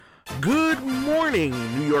Good morning,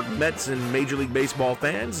 New York Mets and Major League Baseball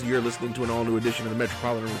fans. You're listening to an all-new edition of the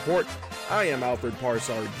Metropolitan Report. I am Alfred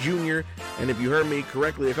Parsar Jr., and if you heard me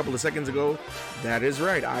correctly a couple of seconds ago, that is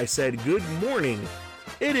right. I said good morning.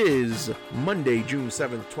 It is Monday, June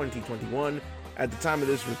 7th, 2021. At the time of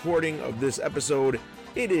this recording of this episode,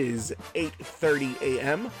 it is 8:30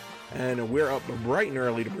 a.m., and we're up bright and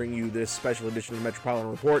early to bring you this special edition of the Metropolitan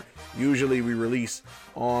Report. Usually we release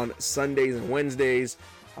on Sundays and Wednesdays,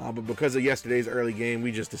 but because of yesterday's early game,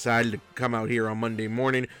 we just decided to come out here on Monday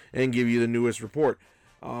morning and give you the newest report.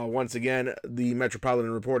 Once again, the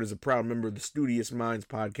Metropolitan Report is a proud member of the Studious Minds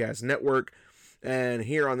Podcast Network, and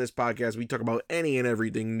here on this podcast, we talk about any and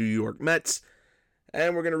everything New York Mets,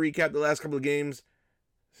 and we're going to recap the last couple of games.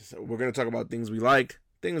 So we're going to talk about things we liked,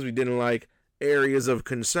 things we didn't like, areas of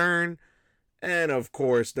concern, and of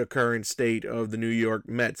course, the current state of the New York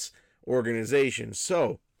Mets organization.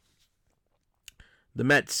 So, the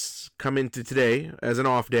Mets come into today as an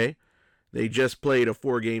off day. They just played a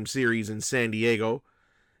 4-game series in San Diego,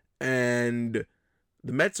 and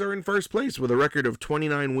the Mets are in first place with a record of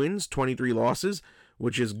 29 wins, 23 losses,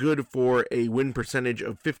 which is good for a win percentage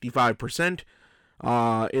of 55%.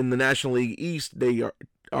 In the National League East, they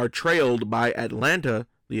are trailed by Atlanta,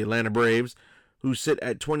 the Atlanta Braves, who sit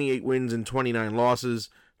at 28 wins and 29 losses,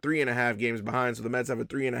 3.5 games behind. So the Mets have a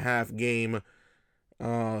 3.5 game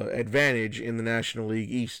advantage in the National League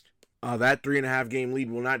East. That 3.5 game lead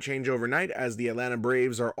will not change overnight, as the Atlanta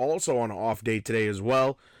Braves are also on an off day today as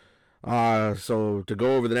well. So to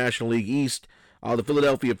go over the National League East, the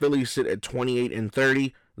Philadelphia Phillies sit at 28 and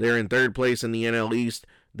 30. They're in third place in the NL East.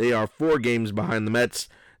 They are 4 games behind the Mets.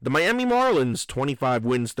 The Miami Marlins, 25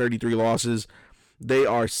 wins, 33 losses. They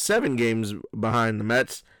are 7 games behind the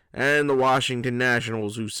Mets. And the Washington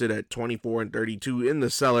Nationals, who sit at 24 and 32 in the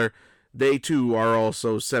cellar, they too are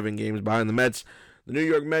also 7 games behind the Mets. The New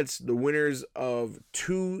York Mets, the winners of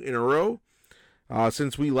 2 in a row.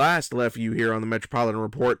 Since we last left you here on the Metropolitan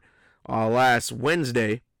Report last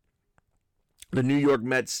Wednesday, the New York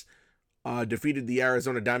Mets defeated the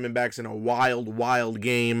Arizona Diamondbacks in a wild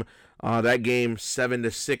game. That game,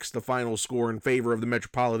 7-6, the final score in favor of the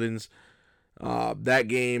Metropolitans. That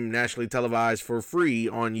game nationally televised for free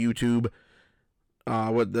on YouTube.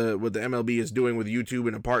 What the MLB is doing with YouTube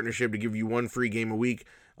in a partnership to give you 1 free game a week.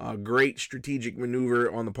 Great strategic maneuver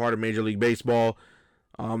on the part of Major League Baseball.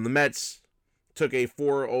 The Mets took a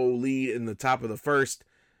 4-0 lead in the top of the first.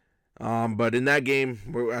 But in that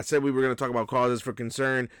game, I said we were going to talk about causes for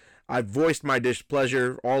concern. I voiced my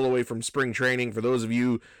displeasure all the way from spring training. For those of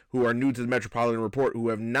you who are new to the Metropolitan Report, who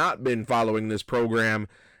have not been following this program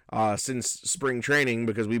since spring training,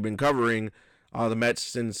 because we've been covering the Mets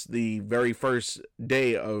since the very first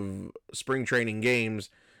day of spring training games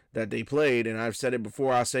that they played. And I've said it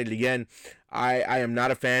before, I'll say it again. I am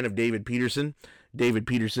not a fan of David Peterson. David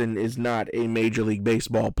Peterson is not a Major League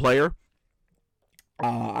Baseball player.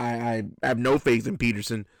 I have no faith in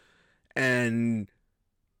Peterson. And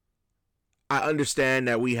I understand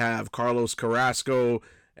that we have Carlos Carrasco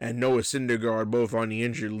and Noah Syndergaard both on the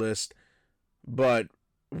injured list. But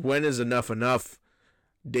when is enough?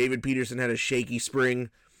 David Peterson had a shaky spring.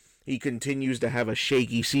 He continues to have a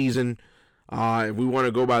shaky season. If we want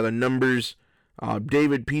to go by the numbers,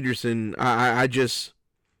 David Peterson, I just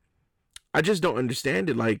don't understand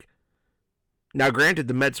it. Like, now granted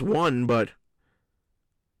the Mets won, but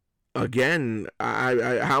again,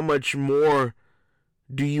 how much more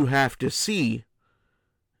do you have to see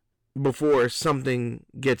before something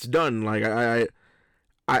gets done? Like,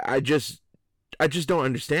 I just don't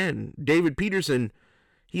understand. David Peterson,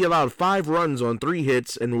 he allowed 5 runs on 3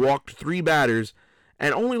 hits and walked 3 batters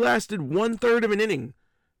and only lasted 1/3 of an inning.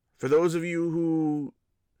 For those of you who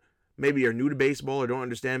maybe are new to baseball or don't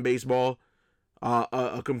understand baseball,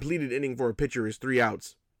 a completed inning for a pitcher is 3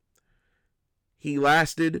 outs. He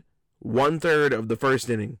lasted 1/3 of the first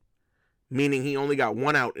inning, meaning he only got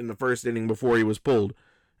 1 out in the first inning before he was pulled.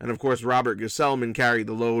 And of course, Robert Gesellman carried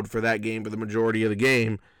the load for that game for the majority of the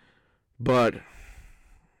game. But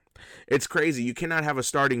it's crazy. You cannot have a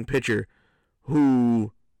starting pitcher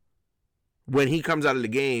who, when he comes out of the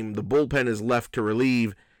game, the bullpen is left to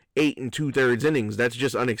relieve 8 2/3 innings. That's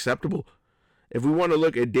just unacceptable. If we want to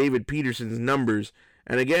look at David Peterson's numbers,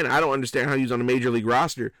 and again, I don't understand how he's on a major league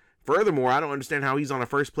roster. Furthermore, I don't understand how he's on a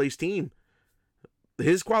first-place team.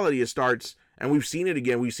 His quality of starts, and we've seen it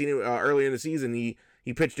again. We've seen it early in the season.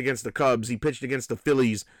 He pitched against the Cubs. He pitched against the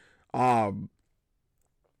Phillies. Now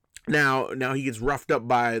he gets roughed up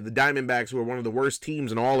by the Diamondbacks, who are one of the worst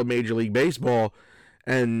teams in all of Major League Baseball.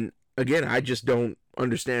 And again, I just don't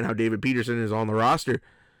understand how David Peterson is on the roster.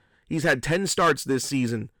 He's had 10 starts this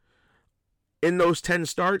season. in those 10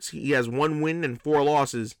 starts, he has 1 win and 4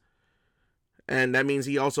 losses. And that means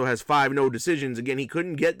he also has 5 no decisions. Again, he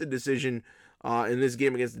couldn't get the decision in this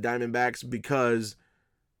game against the Diamondbacks because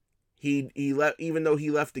he left. Even though he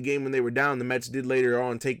left the game when they were down, the Mets did later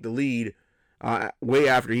on take the lead way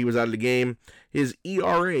after he was out of the game. His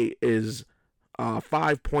ERA is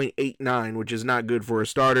 5.89, which is not good for a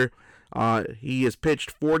starter. He has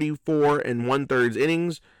pitched 44 and 1/3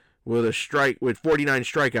 innings with 49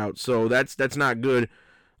 strikeouts, so that's not good.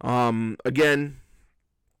 Again,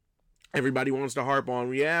 everybody wants to harp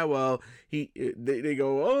on, yeah, well, they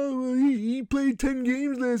go, oh, well, he played 10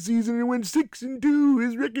 games last season and went 6-2.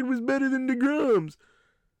 His record was better than deGrom's.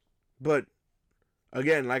 But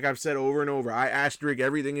again, like I've said over and over, I asterisk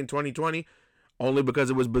everything in 2020 only because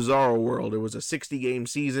it was Bizarro World. It was a 60-game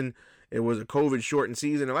season. It was a COVID-shortened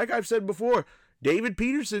season. And like I've said before, David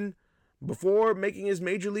Peterson, before making his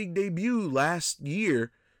Major League debut last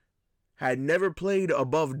year, had never played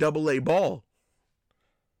above Double-A ball.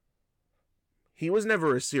 He was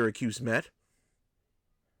never a Syracuse Met.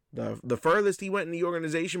 The furthest he went in the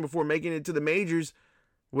organization before making it to the majors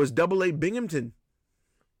was Double-A Binghamton.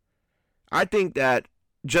 I think that,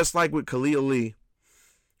 just like with Khalil Lee,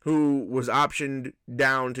 who was optioned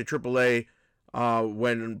down to AAA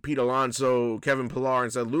when Pete Alonso, Kevin Pillar,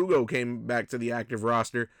 and Seth Lugo came back to the active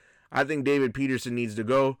roster, I think David Peterson needs to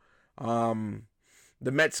go.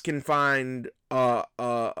 The Mets can find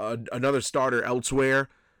another starter elsewhere,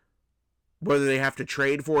 whether they have to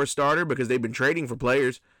trade for a starter, because they've been trading for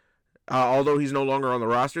players. Although he's no longer on the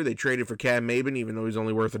roster, they traded for Cam Maben, even though he's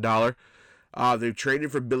only worth $1. They've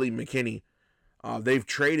traded for Billy McKinney. They've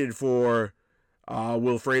traded for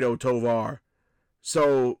Wilfredo Tovar.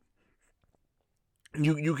 So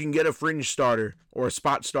you can get a fringe starter or a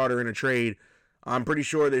spot starter in a trade. I'm pretty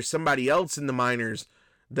sure there's somebody else in the minors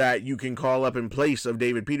that you can call up in place of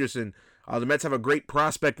David Peterson. The Mets have a great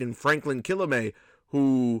prospect in Franklin Kilome,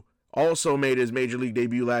 who also made his Major League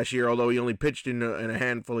debut last year, although he only pitched in a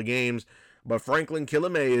handful of games. But Franklin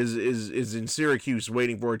Kilome is in Syracuse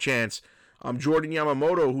waiting for a chance. Jordan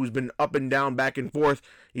Yamamoto, who's been up and down, back and forth.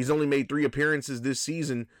 He's only made 3 appearances this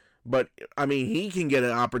season. But, I mean, he can get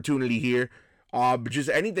an opportunity here. But just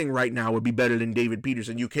anything right now would be better than David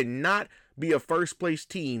Peterson. You cannot be a first-place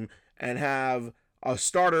team and have a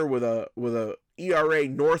starter with a ERA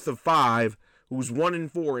north of 5 who's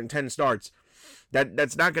 1-4 in 10 starts.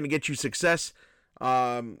 That's not going to get you success.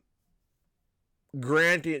 Granted,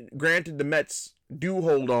 the Mets do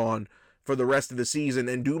hold on for the rest of the season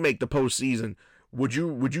and do make the postseason. Would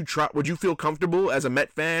you feel comfortable as a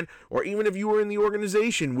Met fan, or even if you were in the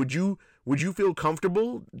organization, would you feel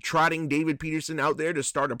comfortable trotting David Peterson out there to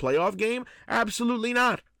start a playoff game? Absolutely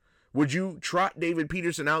not. Would you trot David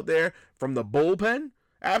Peterson out there from the bullpen?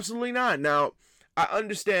 Absolutely not. Now, I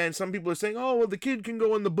understand some people are saying, oh, well, the kid can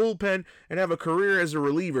go in the bullpen and have a career as a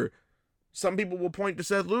reliever. Some people will point to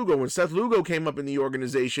Seth Lugo. When Seth Lugo came up in the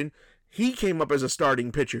organization, he came up as a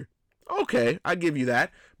starting pitcher. Okay, I give you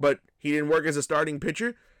that. But he didn't work as a starting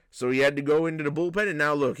pitcher, so he had to go into the bullpen. And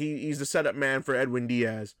now, look, he's the setup man for Edwin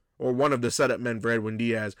Diaz, or one of the setup men for Edwin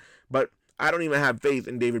Diaz. But I don't even have faith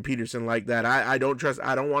in David Peterson like that. I don't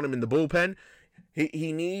want him in the bullpen.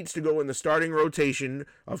 He needs to go in the starting rotation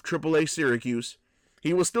of AAA Syracuse.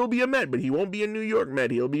 He will still be a Met, but he won't be a New York Met.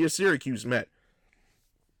 He'll be a Syracuse Met.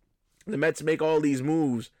 The Mets make all these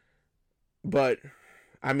moves, but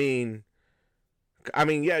I mean,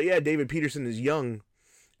 yeah, David Peterson is young,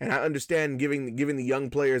 and I understand giving the young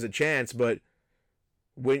players a chance, but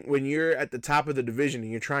when you're at the top of the division and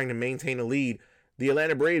you're trying to maintain a lead, the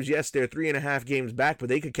Atlanta Braves, yes, they're 3.5 games back, but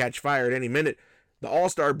they could catch fire at any minute. The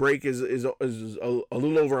All-Star break is a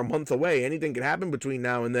little over a month away. Anything could happen between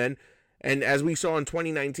now and then. And as we saw in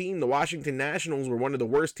 2019, the Washington Nationals were one of the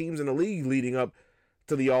worst teams in the league leading up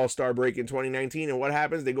to the All-Star break in 2019. And what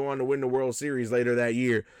happens? They go on to win the World Series later that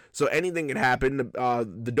year. So anything can happen.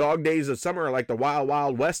 The dog days of summer are like the wild,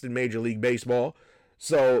 wild west in Major League Baseball.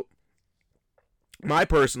 So my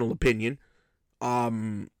personal opinion,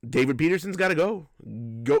 David Peterson's got to go.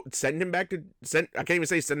 Send him back to I can't even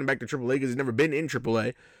say send him back to AAA because he's never been in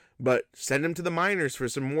AAA, but send him to the minors for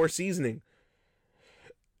some more seasoning.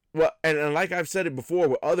 Well, and like I've said it before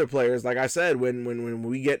with other players, like I said, when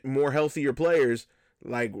we get more healthier players,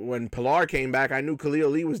 like when Pillar came back, I knew Khalil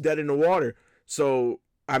Lee was dead in the water. So,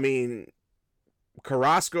 I mean,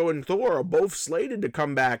 Carrasco and Thor are both slated to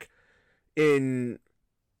come back in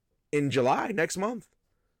July, next month.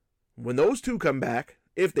 When those two come back,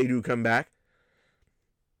 if they do come back,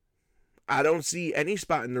 I don't see any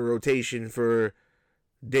spot in the rotation for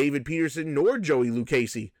David Peterson nor Joey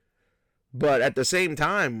Lucchesi. But at the same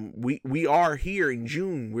time, we are here in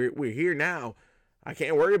June. We're here now. I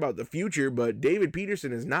can't worry about the future, but David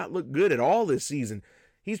Peterson has not looked good at all this season.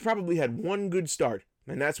 He's probably had one good start,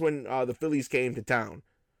 and that's when the Phillies came to town,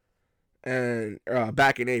 and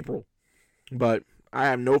back in April. But I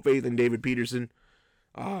have no faith in David Peterson.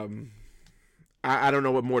 I don't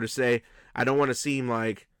know what more to say. I don't want to seem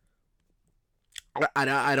like I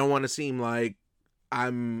don't want to seem like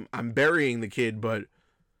I'm burying the kid, but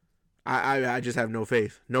I just have no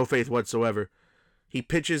faith whatsoever. He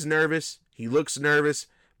pitches nervous. He looks nervous.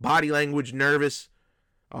 Body language nervous.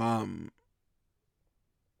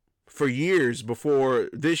 For years before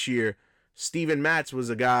this year, Steven Matz was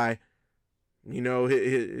a guy,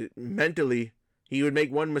 mentally, he would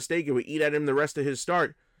make one mistake, it would eat at him the rest of his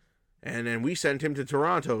start. And then we sent him to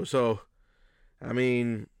Toronto. So, I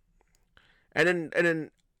mean, and then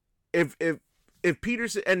if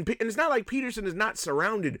Peterson, and it's not like Peterson is not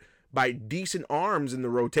surrounded by decent arms in the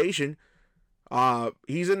rotation.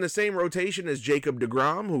 He's in the same rotation as Jacob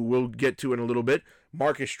deGrom, who we'll get to in a little bit,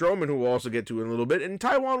 Marcus Stroman, who we'll also get to in a little bit, and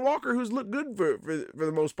Taijuan Walker, who's looked good for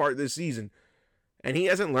the most part this season. And he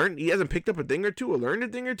hasn't picked up a thing or two or learned a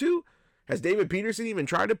thing or two. Has David Peterson even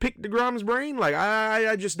tried to pick deGrom's brain? Like,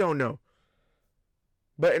 I just don't know.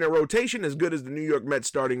 But in a rotation as good as the New York Mets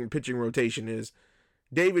starting pitching rotation is,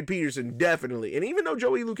 David Peterson definitely. And even though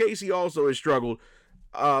Joey Lucchesi also has struggled,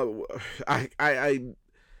 I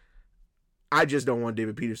just don't want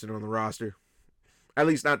David Peterson on the roster. At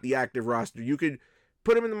least not the active roster. You could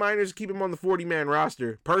put him in the minors, keep him on the 40-man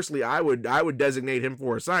roster. Personally, I would designate him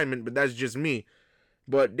for assignment, but that's just me.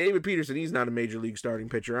 But David Peterson, he's not a major league starting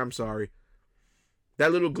pitcher. I'm sorry.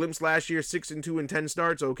 That little glimpse last year, 6-2 and 10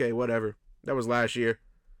 starts, okay, whatever. That was last year.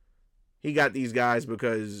 He got these guys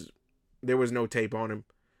because there was no tape on him.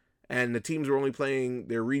 And the teams were only playing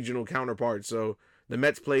their regional counterparts, so the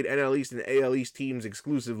Mets played NL East and AL East teams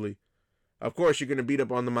exclusively. Of course, you're going to beat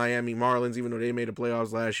up on the Miami Marlins, even though they made the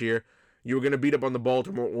playoffs last year. You were going to beat up on the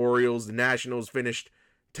Baltimore Orioles. The Nationals finished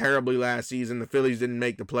terribly last season. The Phillies didn't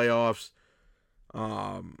make the playoffs.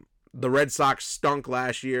 The Red Sox stunk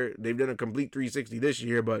last year. They've done a complete 360 this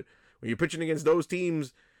year, but when you're pitching against those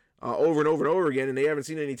teams over and over and over again, and they haven't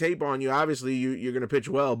seen any tape on you, obviously you're going to pitch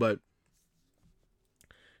well, but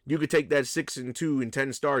you could take that 6-2 and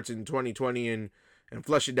 10 starts in 2020 and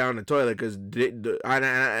flush it down the toilet, because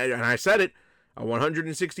I said it, a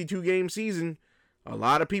 162 game season, a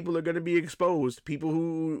lot of people are going to be exposed.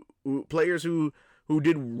 People players who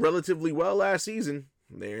did relatively well last season,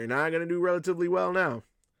 they're not going to do relatively well now.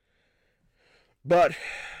 But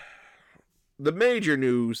the major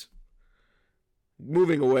news,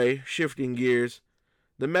 moving away, shifting gears,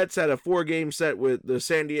 the Mets had a 4-game set with the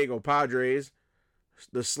San Diego Padres,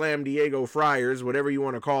 the Slam Diego Friars, whatever you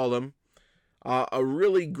want to call them. A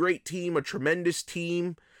really great team, a tremendous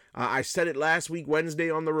team. I said it last week, Wednesday,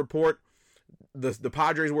 on the report. The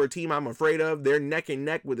Padres were a team I'm afraid of. They're neck and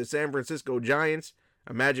neck with the San Francisco Giants.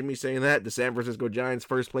 Imagine me saying that. The San Francisco Giants,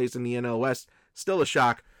 first place in the NL West. Still a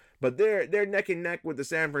shock. But they're neck and neck with the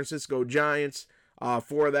San Francisco Giants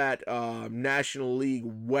for that National League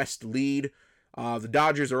West lead. The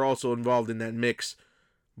Dodgers are also involved in that mix.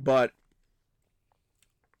 But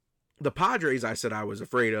the Padres, I said I was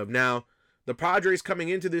afraid of. Now, the Padres coming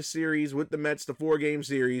into this series with the Mets, the 4-game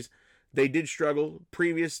series, they did struggle.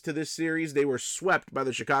 Previous to this series, they were swept by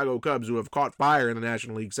the Chicago Cubs, who have caught fire in the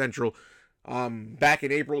National League Central. Back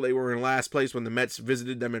in April, they were in last place when the Mets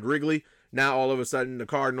visited them at Wrigley. Now, all of a sudden, the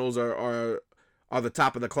Cardinals are the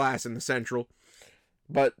top of the class in the Central.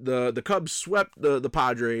 But the Cubs swept the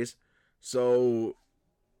Padres, so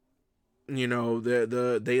they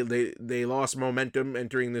lost momentum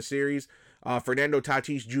entering the series. Fernando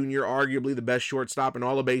Tatis Jr., arguably the best shortstop in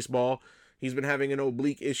all of baseball. He's been having an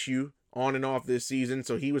oblique issue on and off this season,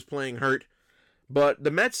 so he was playing hurt. But the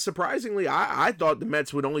Mets, surprisingly, I thought the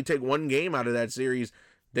Mets would only take one game out of that series.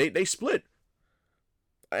 They split.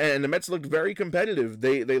 And the Mets looked very competitive.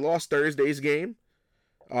 They lost Thursday's game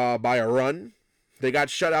by a run. They got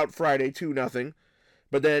shut out Friday 2-0.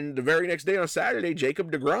 But then the very next day on Saturday,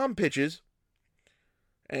 Jacob deGrom pitches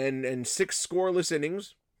and 6 scoreless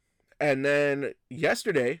innings. And then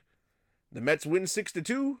yesterday, the Mets win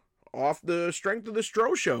 6-2 off the strength of the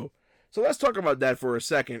Stroh show. So let's talk about that for a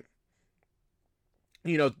second.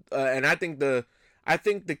 And I think the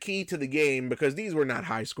key to the game, because these were not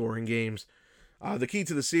high-scoring games, the key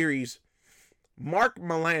to the series, Mark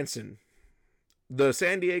Melancon, the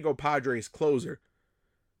San Diego Padres closer,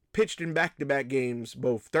 pitched in back-to-back games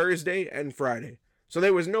both Thursday and Friday. So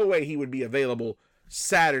there was no way he would be available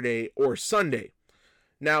Saturday or Sunday.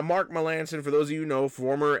 Now, Mark Melancon, for those of you who know,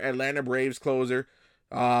 former Atlanta Braves closer,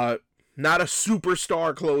 not Not a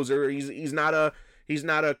superstar closer. He's not a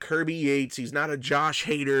Kirby Yates. He's not a Josh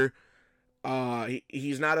Hader.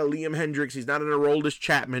 He's not a Liam Hendricks. He's not an Aroldis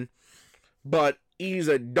Chapman. But he's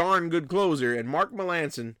a darn good closer. And Mark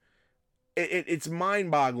Melancon, it's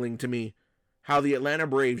mind-boggling to me how the Atlanta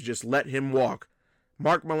Braves just let him walk.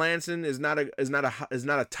 Mark Melancon is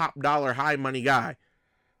not a top dollar high money guy.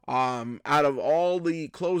 Out of all the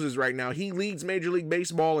closers right now, he leads Major League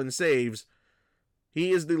Baseball in saves.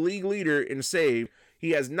 He is the league leader in save.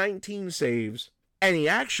 He has 19 saves, and he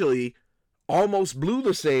actually almost blew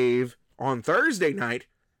the save on Thursday night.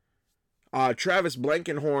 Travis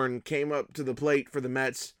Blankenhorn came up to the plate for the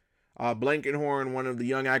Mets. Blankenhorn, one of the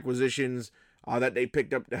young acquisitions that they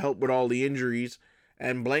picked up to help with all the injuries.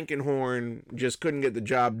 And Blankenhorn just couldn't get the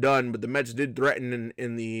job done, but the Mets did threaten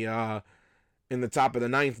in the top of the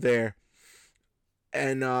ninth there.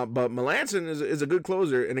 And but Melancon is a good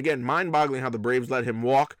closer, and again, mind-boggling how the Braves let him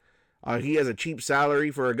walk. He has a cheap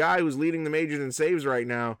salary for a guy who's leading the majors in saves right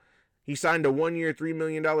now. He signed a 1-year, $3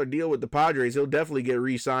 million deal with the Padres. He'll definitely get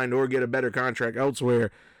re-signed or get a better contract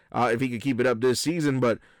elsewhere if he could keep it up this season.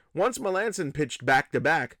 But once Melancon pitched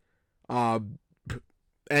back-to-back, and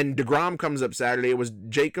deGrom comes up Saturday, it was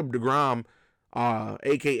Jacob deGrom,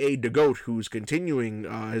 a.k.a. DeGoat, who's continuing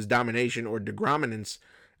his domination, or deGrominance,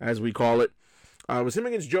 as we call it. It was him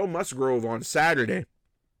against Joe Musgrove on Saturday.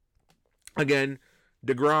 Again,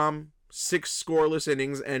 deGrom, 6 scoreless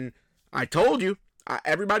innings, and I told you,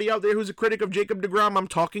 everybody out there who's a critic of Jacob deGrom, I'm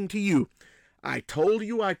talking to you. I told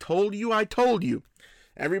you.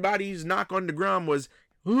 Everybody's knock on deGrom was,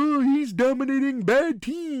 oh, he's dominating bad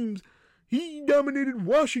teams. He dominated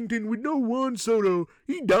Washington with no Juan Soto.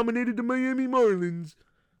 He dominated the Miami Marlins.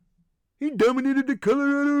 He dominated the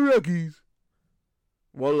Colorado Rockies.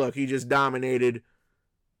 Well, look, he just dominated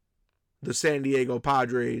the San Diego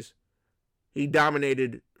Padres. He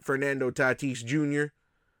dominated Fernando Tatis Jr.,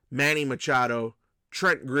 Manny Machado,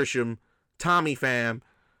 Trent Grisham, Tommy Pham,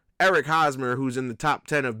 Eric Hosmer, who's in the top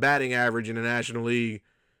 10 of batting average in the National League,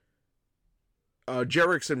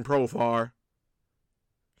 Jerickson Profar.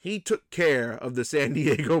 He took care of the San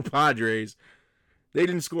Diego Padres. They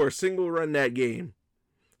didn't score a single run that game.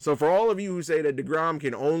 So for all of you who say that deGrom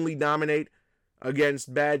can only dominate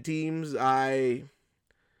against bad teams,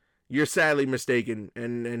 you're sadly mistaken.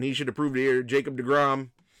 And he should have proved it here. Jacob deGrom,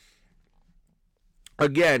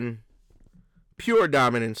 again, pure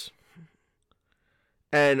dominance.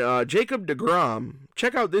 And Jacob deGrom,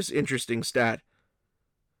 check out this interesting stat.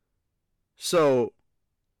 So,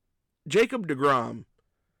 Jacob deGrom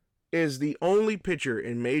is the only pitcher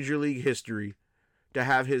in Major League history to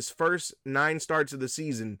have his first 9 starts of the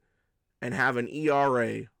season and have an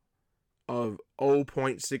ERA of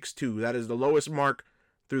 0.62. That is the lowest mark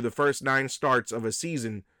through the first 9 starts of a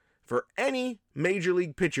season for any Major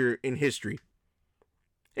League pitcher in history.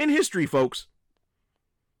 In history, folks.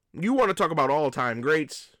 You want to talk about all-time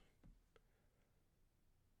greats?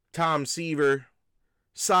 Tom Seaver,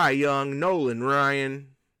 Cy Young, Nolan Ryan,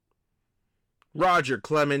 Roger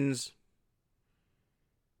Clemens.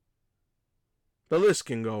 The list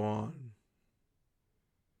can go on.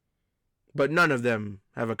 But none of them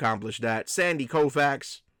have accomplished that. Sandy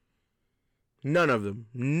Koufax, none of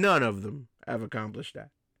them have accomplished that.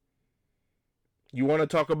 You want to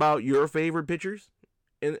talk about your favorite pitchers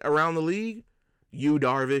around the league? Yu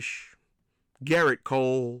Darvish, Garrett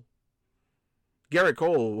Cole. Garrett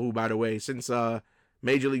Cole, who, by the way, since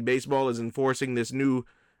Major League Baseball is enforcing this new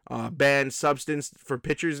banned substance for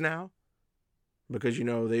pitchers now, because, you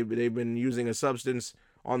know, they've been using a substance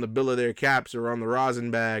on the bill of their caps or on the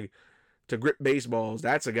rosin bag to grip baseballs.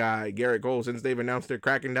 That's a guy, Garrett Cole, since they've announced they're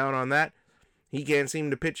cracking down on that, he can't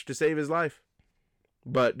seem to pitch to save his life.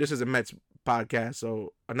 But this is a Mets podcast,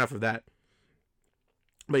 so enough of that.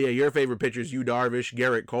 But yeah, your favorite pitchers: Yu Darvish,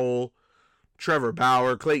 Garrett Cole, Trevor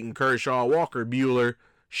Bauer, Clayton Kershaw, Walker Buehler,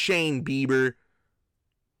 Shane Bieber.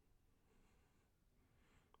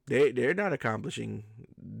 They're not accomplishing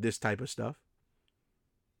this type of stuff.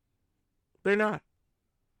 They're not.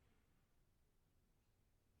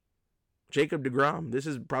 Jacob deGrom, this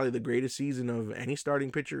is probably the greatest season of any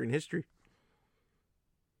starting pitcher in history.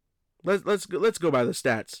 Let's go by the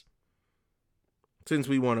stats. Since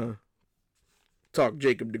we want to talk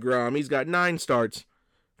Jacob deGrom, he's got 9 starts,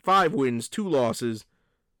 5 wins, 2 losses,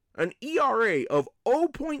 an ERA of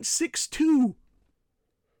 0.62.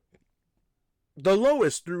 The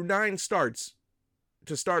lowest through 9 starts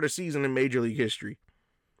to start a season in Major League history.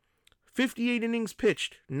 58 innings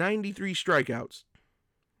pitched, 93 strikeouts.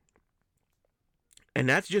 And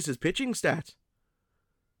that's just his pitching stats.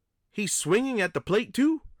 He's swinging at the plate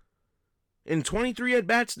too. In 23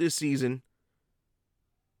 at-bats this season,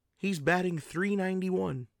 He's batting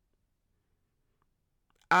 .391.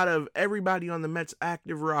 Out of everybody on the Mets'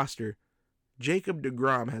 active roster, Jacob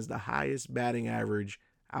deGrom has the highest batting average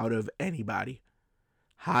out of anybody.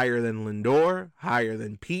 Higher than Lindor, higher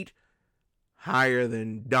than Pete, higher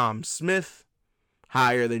than Dom Smith,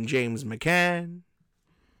 higher than James McCann.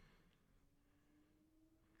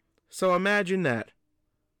 So imagine that.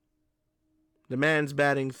 The man's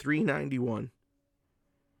batting .391.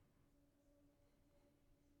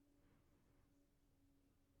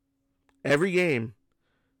 Every game,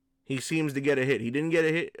 he seems to get a hit. He didn't get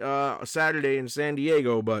a hit Saturday in San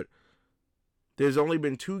Diego, but there's only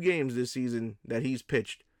been 2 games this season that he's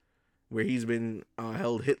pitched where he's been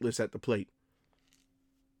held hitless at the plate.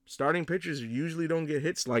 Starting pitchers usually don't get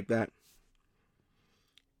hits like that.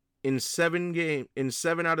 In 7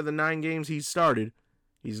 out of the 9 games he's started,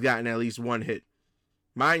 he's gotten at least 1 hit.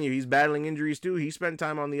 Mind you, he's battling injuries too. He spent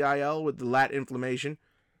time on the IL with the lat inflammation,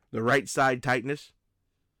 the right side tightness.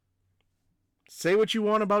 Say what you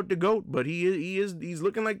want about the GOAT, but he's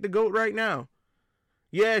looking like the GOAT right now.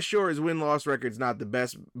 Yeah, sure, his win-loss record's not the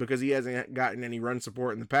best because he hasn't gotten any run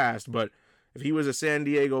support in the past, but if he was a San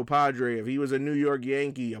Diego Padre, if he was a New York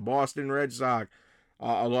Yankee, a Boston Red Sox,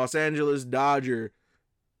 a Los Angeles Dodger,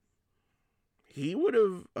 he would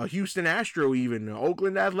have, a Houston Astro even, an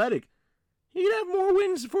Oakland Athletic, he'd have more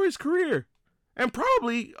wins for his career and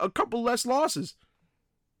probably a couple less losses.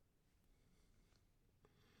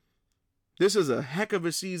 This is a heck of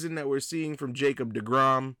a season that we're seeing from Jacob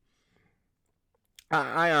deGrom.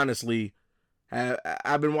 I honestly,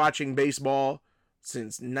 I've been watching baseball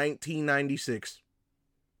since 1996,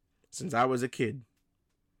 since I was a kid.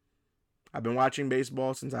 I've been watching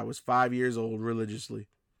baseball since I was 5 years old religiously.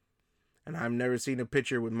 And I've never seen a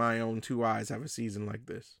pitcher with my own 2 eyes have a season like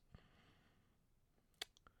this.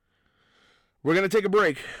 We're going to take a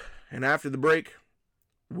break. And after the break,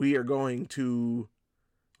 we are going to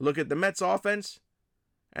look at the Mets offense.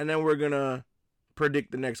 And then we're going to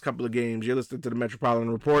predict the next couple of games. You're listening to the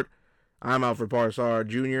Metropolitan Report. I'm Alfred Parsar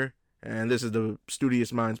Jr., and this is the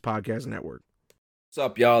Studious Minds Podcast Network. What's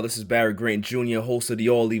up, y'all? This is Barry Grant Jr., host of the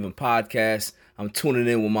All Even Podcast. I'm tuning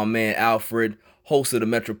in with my man Alfred, host of the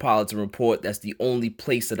Metropolitan Report. That's the only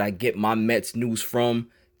place that I get my Mets news from.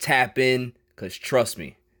 Tap in, because trust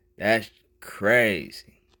me, that's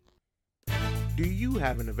crazy. Do you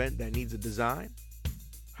have an event that needs a design?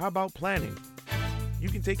 How about planning? You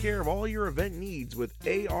can take care of all your event needs with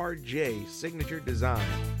ARJ Signature Design,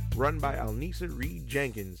 run by Alnisa Reed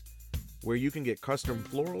Jenkins, where you can get custom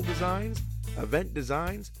floral designs, event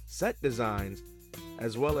designs, set designs,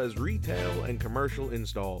 as well as retail and commercial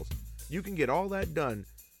installs. You can get all that done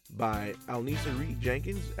by Alnisa Reed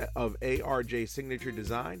Jenkins of ARJ Signature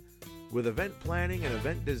Design with event planning and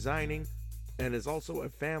event designing, and is also a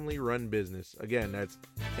family-run business. Again, that's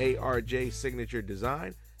ARJ Signature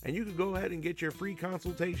Design. And you can go ahead and get your free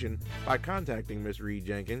consultation by contacting Miss Reed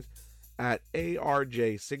Jenkins at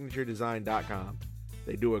arjsignaturedesign.com.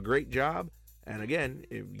 They do a great job. And again,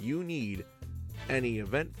 if you need any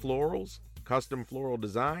event florals, custom floral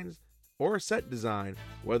designs, or set design,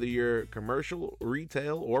 whether you're commercial,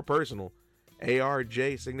 retail, or personal,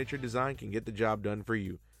 ARJ Signature Design can get the job done for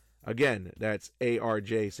you. Again, that's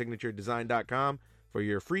arjsignaturedesign.com for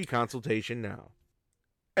your free consultation now.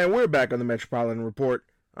 And we're back on the Metropolitan Report.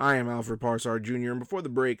 I am Alfred Parsar Jr., and before the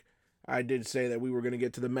break, I did say that we were going to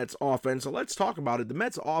get to the Mets offense, so let's talk about it. The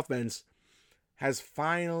Mets offense has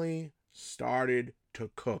finally started to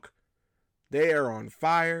cook. They are on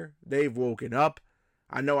fire. They've woken up.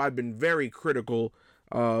 I know I've been very critical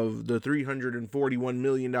of the $341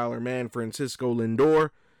 million man, Francisco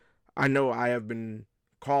Lindor. I know I have been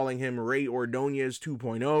calling him Ray Ordonez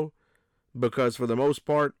 2.0 because for the most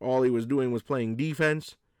part, all he was doing was playing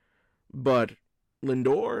defense. But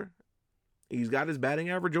Lindor, he's got his batting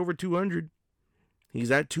average over 200.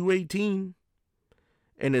 He's at 218.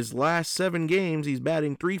 In his last 7 games, he's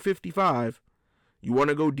batting .355. You want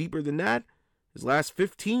to go deeper than that? His last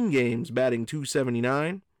 15 games, batting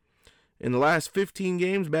 .279. In the last 15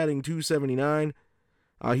 games, batting .279.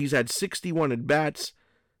 He's had 61 at-bats.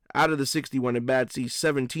 Out of the 61 at-bats, he's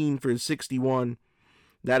 17 for 61.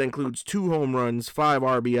 That includes 2 home runs, 5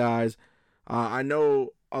 RBIs. I know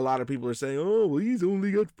a lot of people are saying, oh, well, he's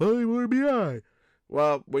only got 5 RBI.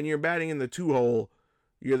 Well, when you're batting in the 2-hole,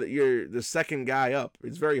 you're the second guy up.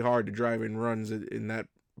 It's very hard to drive in runs in that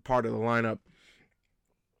part of the lineup.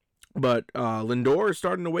 But Lindor is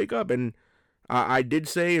starting to wake up, and I did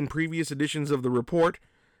say in previous editions of the report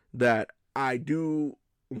that I do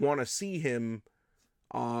want to see him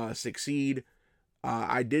succeed.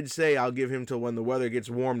 I did say I'll give him till when the weather gets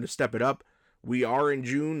warm to step it up. We are in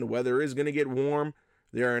June. The weather is going to get warm.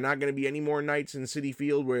 There are not going to be any more nights in Citi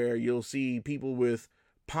Field where you'll see people with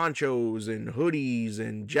ponchos and hoodies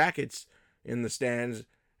and jackets in the stands.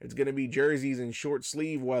 It's going to be jerseys and short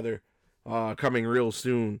sleeve weather coming real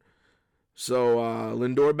soon. So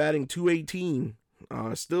Lindor batting .218,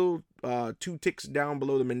 still 2 ticks down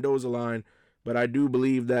below the Mendoza line, but I do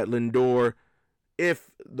believe that Lindor,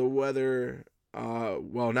 if the weather,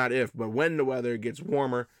 not if, but when the weather gets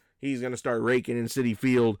warmer, he's going to start raking in Citi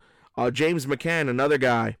Field. James McCann, another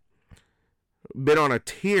guy, been on a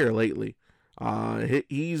tear lately.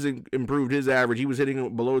 He's improved his average. He was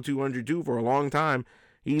hitting below 202 for a long time.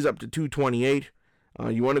 He's up to 228.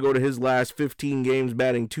 You want to go to his last 15 games,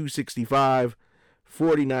 batting .265,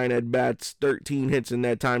 49 at-bats, 13 hits in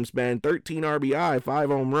that time span, 13 RBI, 5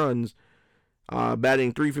 home runs,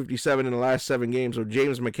 batting .357 in the last 7 games. So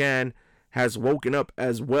James McCann has woken up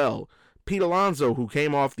as well. Pete Alonso, who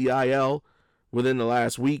came off the IL within the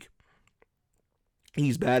last week,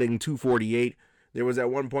 he's batting .248. There was at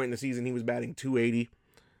one point in the season he was batting .280,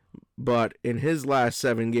 but in his last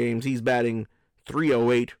 7 games, he's batting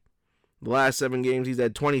 .308. The last 7 games, he's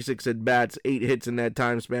had 26 at-bats, 8 hits in that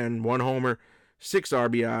time span, 1 homer, 6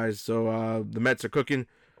 RBIs. So the Mets are cooking.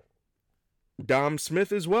 Dom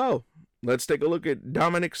Smith as well. Let's take a look at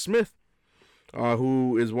Dominic Smith,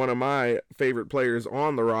 who is one of my favorite players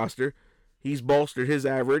on the roster. He's bolstered his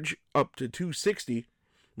average up to 260,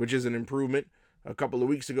 which is an improvement. A couple of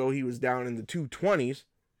weeks ago, he was down in the 220s,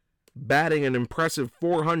 batting an impressive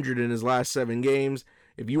 .400 in his last 7 games.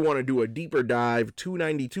 If you want to do a deeper dive,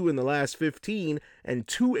 292 in the last 15 and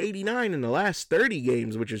 289 in the last 30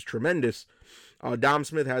 games, which is tremendous. Dom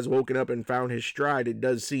Smith has woken up and found his stride, it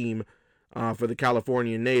does seem, for the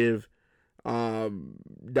Californian native.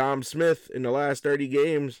 Dom Smith in the last 30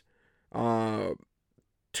 games, 2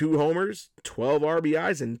 homers, 12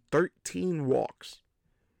 RBIs, and 13 walks.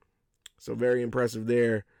 So very impressive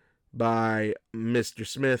there by Mr.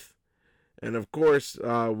 Smith. And of course,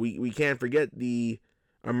 we can't forget the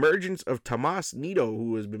emergence of Tomas Nido,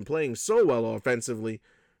 who has been playing so well offensively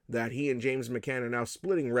that he and James McCann are now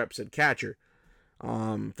splitting reps at catcher.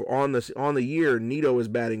 On the year, Nido is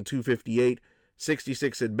batting .258,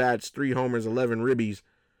 66 at bats, 3 homers, 11 ribbies,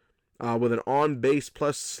 with an on-base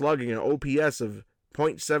plus slugging, an OPS of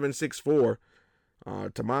 .764.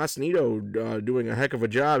 Tomas Nido doing a heck of a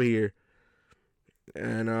job here.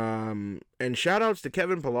 And shout outs to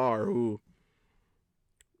Kevin Pillar, who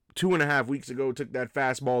 2.5 weeks ago took that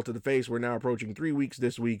fastball to the face. We're now approaching 3 weeks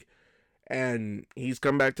this week, and he's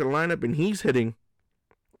come back to the lineup, and he's hitting,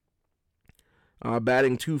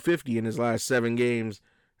 batting .250 in his last 7 games.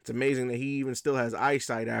 It's amazing that he even still has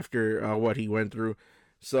eyesight after what he went through.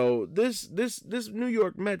 So this New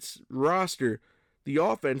York Mets roster, the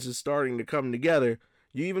offense is starting to come together.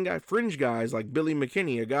 You even got fringe guys like Billy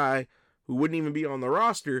McKinney, a guy who wouldn't even be on the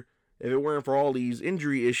roster if it weren't for all these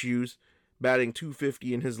injury issues, batting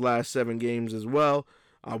 .250 in his last 7 games as well.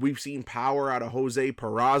 We've seen power out of Jose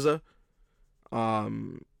Peraza,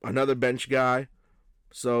 another bench guy.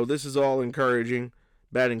 So this is all encouraging.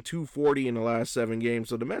 Batting .240 in the last 7 games.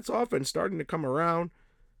 So the Mets offense starting to come around.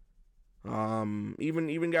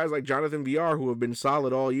 Even guys like Jonathan VR, who have been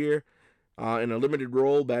solid all year, in a limited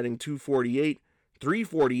role, batting .248,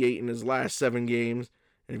 .348 in his last 7 games.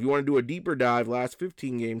 And if you want to do a deeper dive, last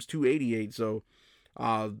 15 games, .288. So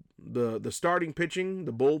the starting pitching,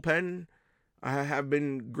 the bullpen have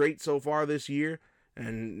been great so far this year.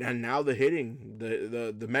 And now the hitting.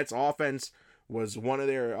 The Mets offense was one of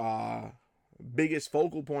their biggest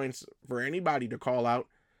focal points for anybody to call out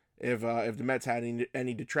if the Mets had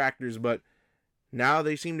any detractors. But now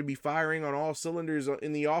they seem to be firing on all cylinders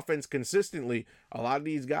in the offense consistently. A lot of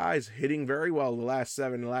these guys hitting very well the last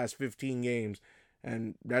 7, the last 15 games.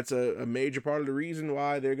 And that's a major part of the reason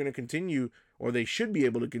why they're going to continue, or they should be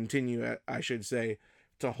able to continue, I should say,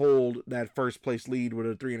 to hold that first place lead with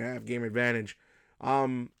a 3.5 game advantage.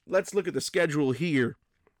 Let's look at the schedule here.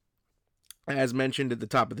 As mentioned at the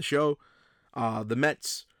top of the show, the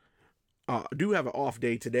Mets do have an off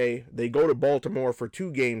day today. They go to Baltimore for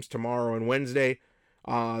 2 games tomorrow and Wednesday.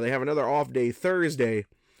 They have another off day Thursday,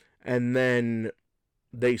 and then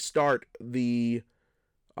they start the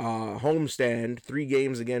homestand, 3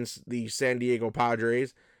 games against the San Diego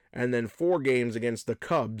Padres, and then 4 games against the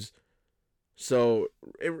Cubs. So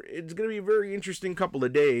it's going to be a very interesting couple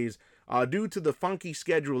of days. Due to the funky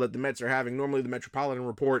schedule that the Mets are having, normally the Metropolitan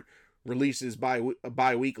Report releases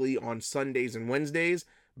bi-weekly on Sundays and Wednesdays.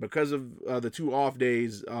 Because of the 2 off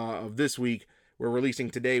days of this week, we're releasing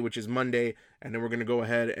today, which is Monday, and then we're going to go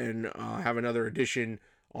ahead and have another edition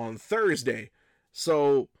on Thursday.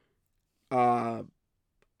 So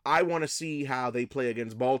I want to see how they play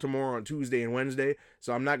against Baltimore on Tuesday and Wednesday,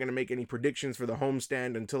 so I'm not going to make any predictions for the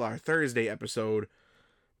homestand until our Thursday episode.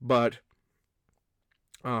 But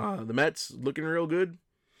the Mets looking real good.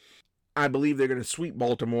 I believe they're going to sweep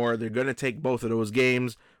Baltimore. They're going to take both of those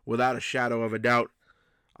games without a shadow of a doubt.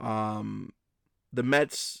 The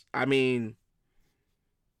Mets, I mean,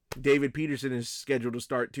 David Peterson is scheduled to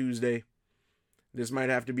start Tuesday. This might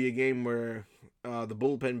have to be a game where the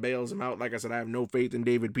bullpen bails him out. Like I said, I have no faith in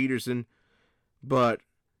David Peterson. But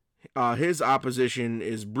his opposition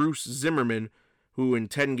is Bruce Zimmerman, who in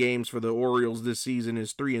 10 games for the Orioles this season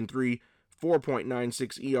is 3-3,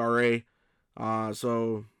 4.96 ERA.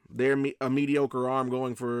 So they're a mediocre arm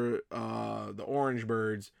going for the Orange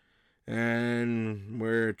Birds. And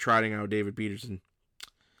we're trotting out David Peterson.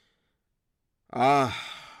 But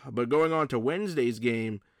going on to Wednesday's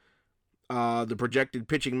game, the projected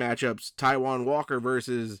pitching matchups, Taijuan Walker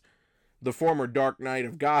versus the former Dark Knight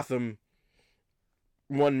of Gotham,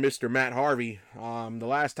 one Mr. Matt Harvey. The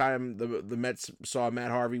last time the Mets saw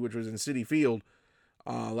Matt Harvey, which was in Citi Field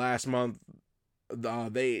last month,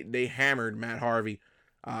 they hammered Matt Harvey.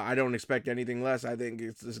 I don't expect anything less. I think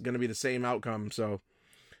it's going to be the same outcome. So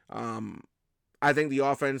I think the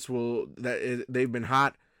offense they've been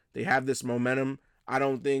hot. They have this momentum. I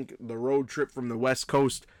don't think the road trip from the West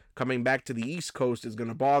Coast coming back to the East Coast is going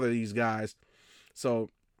to bother these guys. So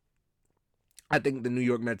I think the New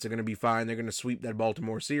York Mets are going to be fine. They're going to sweep that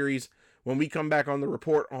Baltimore series. When we come back on the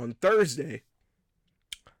report on Thursday,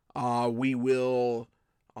 we will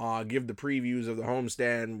give the previews of the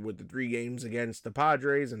homestand with the 3 games against the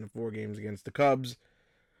Padres and the 4 games against the Cubs.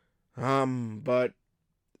 But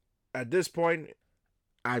at this point,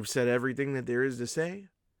 I've said everything that there is to say.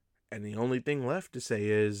 And the only thing left to say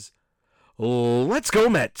is, let's go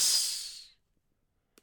Mets!